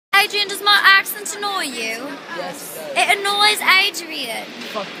Adrian, does my accent annoy you? Yes, it annoys Adrian.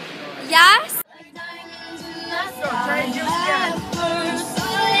 Fuck Yes?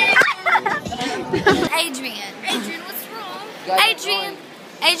 Adrian, what's wrong?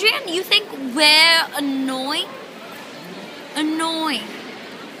 Adrian, you think we're annoying? Annoying.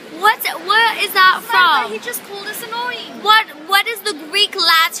 Where is that from? He just called us annoying. What is the Greek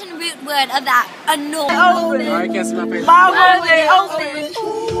Latin root word of that? Annoying. I can't see my face. Open.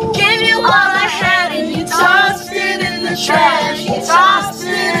 Give you all I had and you tossed it in the trash. You tossed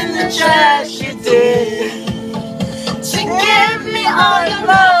it in the trash, you did. To give me all your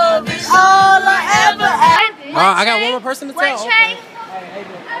love is all I ever had. I got one more person to tell. What, Trey? Hey,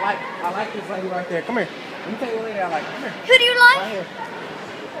 Adrian, I like this lady right there. Come here. Let me tell you what lady I like. Come here. Who do you like? Right here.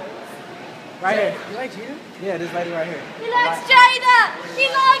 Right here. You like Jaida? Yeah, this lady right here. He likes Jaida! He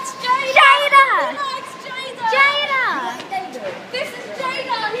likes Jaida! Jaida! He likes Jaida! Jaida! This is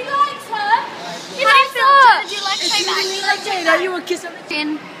Jaida! He likes her! He likes her! Do you like Trey back? You like Jaida, you will kiss her.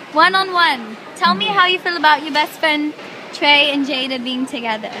 In one-on-one, tell me how you feel about your best friend Trey and Jaida being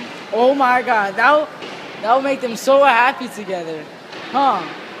together. Oh my god, that will make them so happy together. Huh?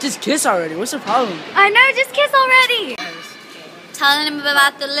 Just kiss already. What's the problem? I know, just kiss already! Telling him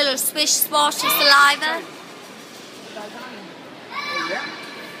about the little swish swash of saliva.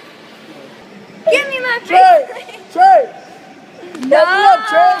 Give me my face! Trey! No!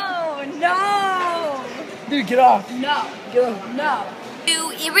 No! Dude, get off. No! Get off. No!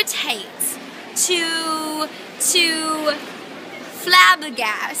 To irritate, to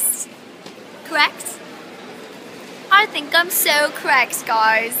flabbergast, correct? I think I'm so correct,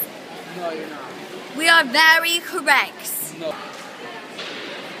 guys. No, you're not. We are very correct. No.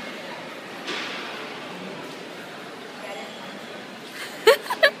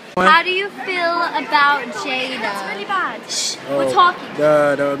 How do you feel about Jaida? That's really bad. Shh, we're talking.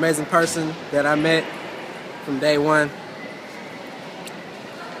 The amazing person that I met from day one.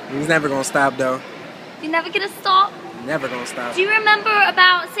 He's never gonna stop though. You're never gonna stop? Never gonna stop. Do you remember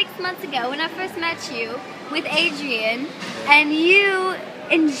about 6 months ago when I first met you with Adrian and you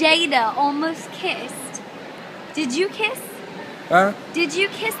and Jaida almost kissed? Did you kiss? Huh? Did you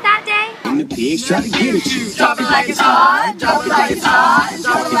kiss that day? And the pigs try to get at you. Drop it like it's hot. Drop it like it's hot.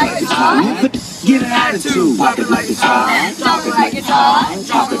 Drop it like it's hot. Get an attitude. Pop it like it's hot. Drop it like it's hot.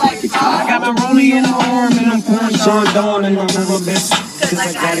 Drop it like it's hot. I got my rollie in the arm and I'm pouring Chardon and I'm rubber best. Cause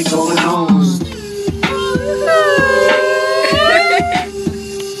I got it going on.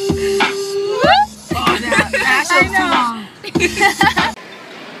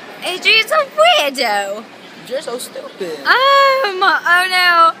 Adrian's a weirdo. You're so stupid. Oh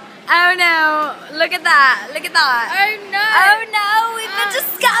no. Oh no. Look at that. Look at that. Oh no. We've been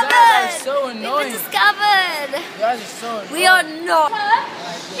discovered. You guys are so We've annoying. been discovered. You guys are so annoying. We are not.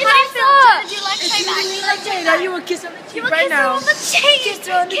 You like her? Do you like Trey back? You like Jaida, you will kiss her on the cheek You will right kiss her now. on the cheek. Kiss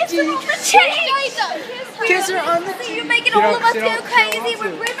her on the Kiss her on the cheek. cheek. Kiss her on the See, cheek. you're making all of us She go don't crazy. want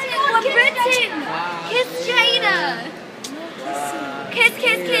We're to. Britain. We're Britain. Kiss Jaida. Kiss.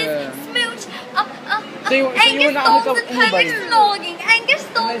 Smooch. So you Angus will not hook Thorne's up the with perfect anybody? snogging. Angus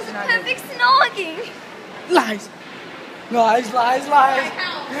Thorne's the perfect snogging. Lies. Lies. Why'd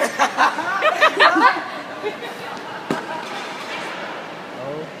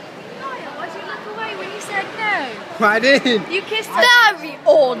you look away when you said no? I did. You kissed her. Very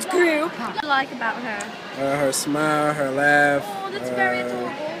old group. What do you like about her? Her smile, her laugh. Oh, that's very adorable.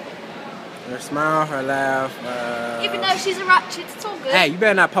 Her smile, her laugh. Even though she's a ratchet, it's all good. Hey, you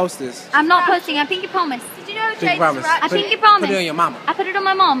better not post this. I'm not posting. I pinky promise. Did you know Pinky Jada's promise. I Put pinky it- promise. Put it on your mama. I put it on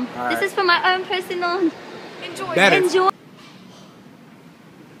my mom. All This right. is for my own personal enjoyment. Better. Enjoy.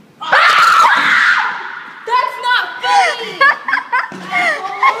 That's not funny.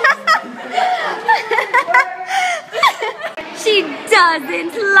 She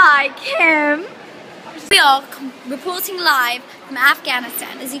doesn't like him. We are reporting live from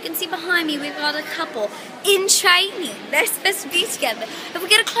Afghanistan. As you can see behind me, we've got a couple in training. They're supposed to be together. If we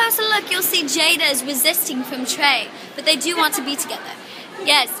get a closer look, you'll see Jaida is resisting from Trey, but they do want to be together.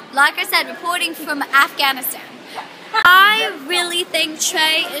 Yes, like I said, reporting from Afghanistan. I really think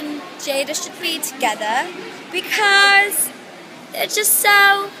Trey and Jaida should be together because they're just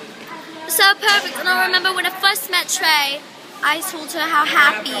so perfect. And I remember when I first met Trey, I told her how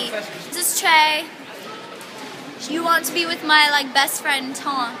happy. This is Trey. You want to be with my best friend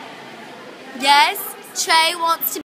Tom? Yes, Trey wants to